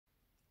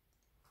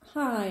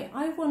Hi,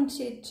 I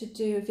wanted to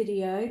do a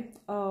video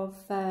of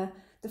the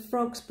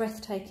Frogs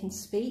Breathtaking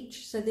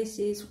Speech. So this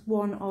is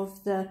one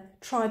of the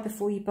try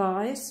before you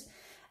buys.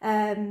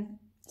 So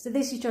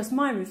this is just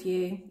my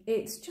review.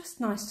 It's just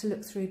nice to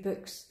look through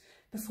books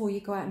before you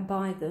go out and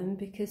buy them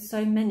because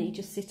so many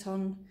just sit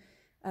on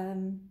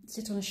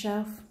a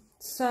shelf.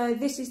 So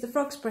this is the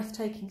Frogs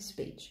Breathtaking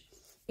Speech.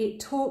 It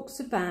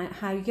talks about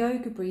how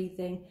yoga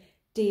breathing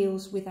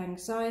deals with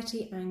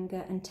anxiety,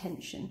 anger and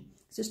tension.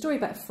 It's a story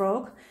about a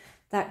frog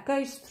that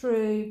goes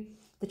through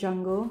the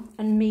jungle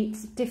and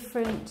meets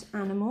different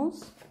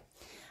animals,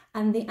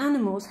 and the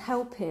animals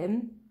help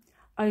him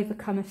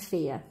overcome a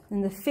fear,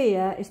 and the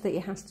fear is that he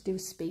has to do a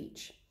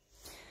speech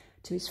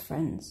to his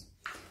friends.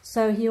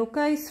 So he'll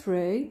go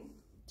through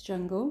the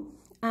jungle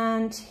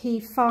and he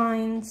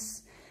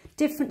finds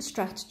different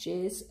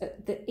strategies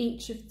that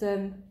each of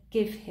them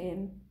give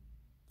him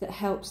that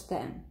helps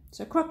them.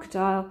 So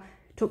crocodile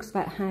talks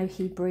about how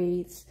he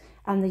breathes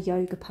and the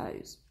yoga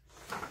pose.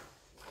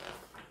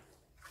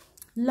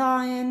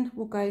 Lion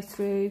will go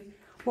through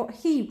what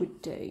he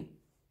would do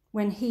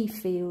when he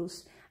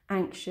feels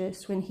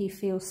anxious, when he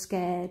feels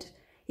scared.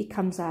 He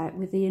comes out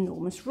with the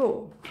enormous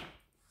roar.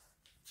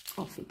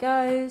 Off he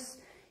goes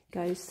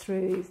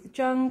through the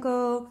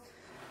jungle.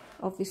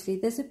 Obviously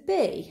there's a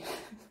bee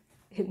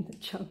in the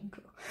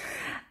jungle,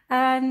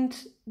 and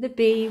the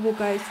bee will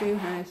go through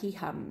how he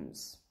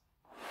hums.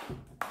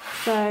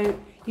 So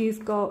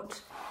you've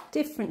got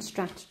different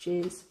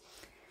strategies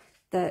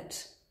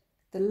that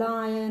the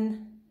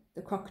lion,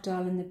 the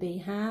crocodile and the bee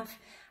have,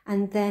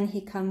 and then he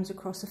comes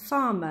across a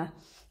farmer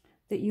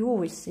that you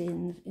always see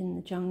in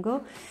the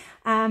jungle,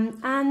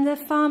 and the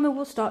farmer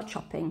will start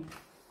chopping.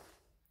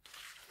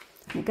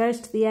 And it goes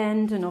to the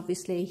end, and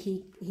obviously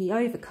he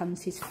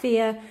overcomes his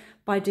fear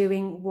by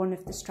doing one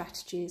of the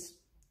strategies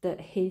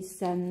that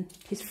his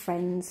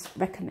friends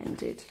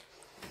recommended.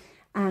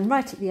 And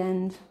right at the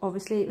end,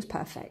 obviously it was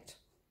perfect.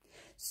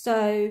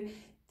 So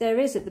there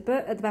is at the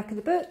back of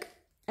the book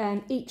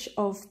each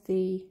of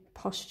the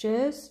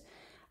postures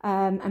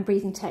and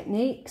breathing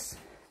techniques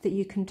that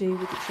you can do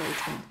with the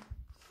children.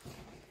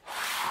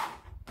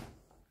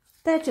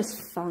 They're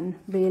just fun,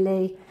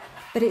 really,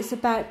 but it's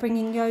about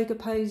bringing yoga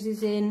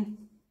poses in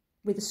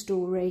with a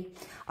story.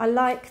 I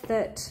like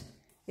that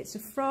it's a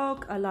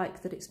frog. I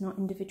like that it's not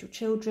individual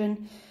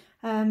children.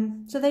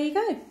 So there you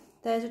go.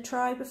 There's a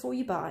try before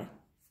you buy.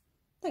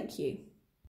 Thank you.